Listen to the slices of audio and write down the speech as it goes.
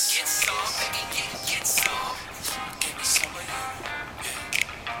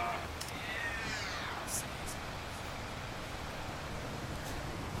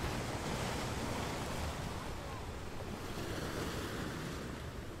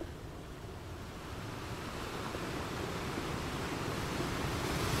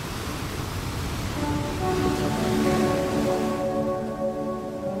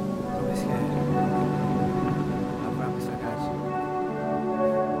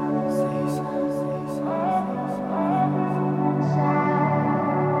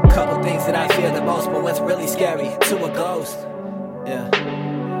things that I fear the most, but what's really scary to a ghost.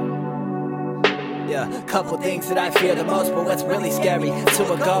 Yeah, couple things that I fear the most, but what's really scary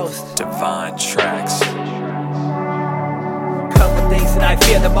to a ghost. Divine tracks. Couple things that I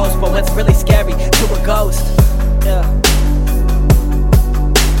fear the most, but what's really scary to a ghost.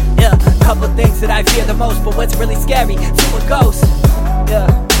 Yeah, couple things that I fear the most, but what's really scary to a ghost.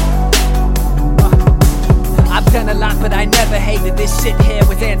 I've done a lot, but I never hated this shit here.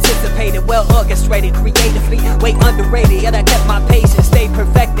 Was anticipated, well orchestrated, creatively, way underrated. Yet I kept my patience, stayed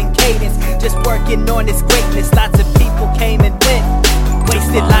perfecting cadence, just working on this greatness. Lots of people came and went,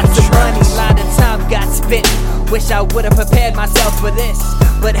 wasted lots of money, lot of time got spent. Wish I would've prepared myself for this,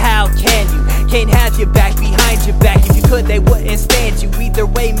 but how can you? Can't have your back behind your back. If you could, they wouldn't stand you. Either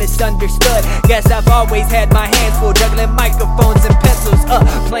way, misunderstood. Guess I've always had my hands full, juggling microphones and pencils,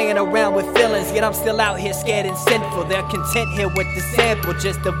 playing around with feelings. Yet I'm still out here scared and sinful. They're content here with the sample,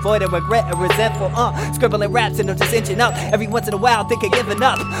 just avoiding regret and resentful. Scribbling raps and I'm just inching up. Every once in a while, think of giving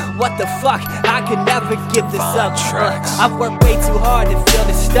up. What the fuck? I could never give this up. I've worked way too hard and feel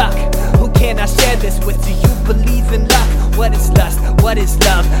this stuck. Who can I share this with? Do you believe in luck? What is lust? What is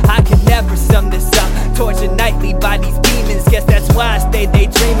love? I can never sum this up. Tortured nightly by these demons. Guess that's why I stay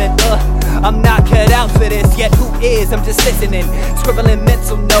daydreaming. I'm not cut out for this. Yet who is? I'm just listening, scribbling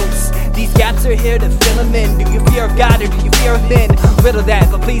mental notes. These gaps are here to fill them in. Do you fear of God or do you fear of men? Riddle that,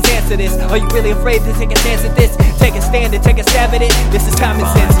 but please answer this. Are you really afraid to take a chance at this? Take a stand and take a stab at it. This is common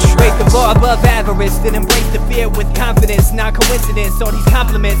sense. Raise the bar above avarice, then embrace the fear with confidence. Not coincidence, all these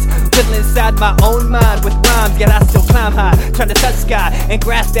compliments fiddle inside my own mind with rhymes. Yet I still climb high, trying to touch the sky and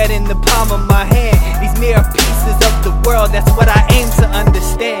grasp that in the palm of my hand. These mere pieces of the world, that's what I aim to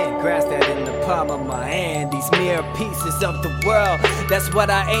understand. Grasp that in the palm of my hand. These mere pieces of the world, that's what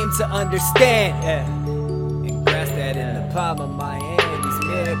I aim to understand. And grasp that in the palm of my hand. These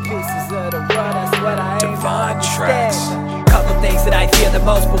mere pieces of the world, that's what I aim to understand. Couple things that I fear the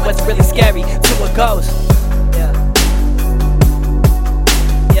most, but what's really scary to a ghost.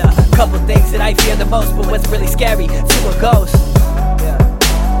 Couple things that I fear the most, but what's really scary to a ghost.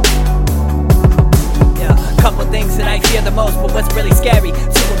 Couple things that I fear the most, but what's really scary to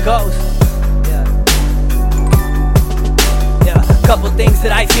a ghost. Couple things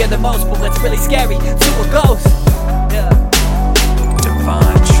that I fear the most, but what's really scary to a ghost.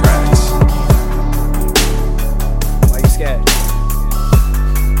 Divine tracks. Why you scared?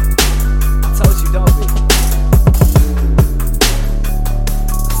 I told you don't be.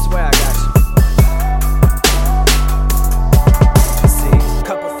 I swear I got you. See,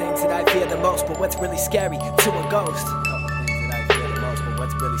 couple things that I fear the most, but what's really scary to a ghost.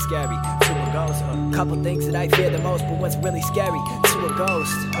 Scary to a ghost. Couple things that I fear the most, but what's really scary to a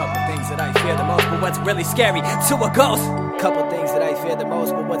ghost. Couple things that I fear the most, but what's really scary to a ghost. Couple things that I fear the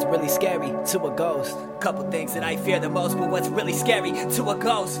most, but what's really scary to a ghost. Couple things that I fear the most, but what's really scary to a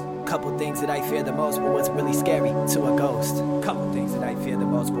ghost. Couple things that I fear the most, but what's really scary to a ghost. Couple things that I fear the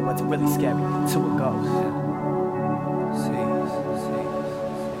most, but what's really scary to a ghost.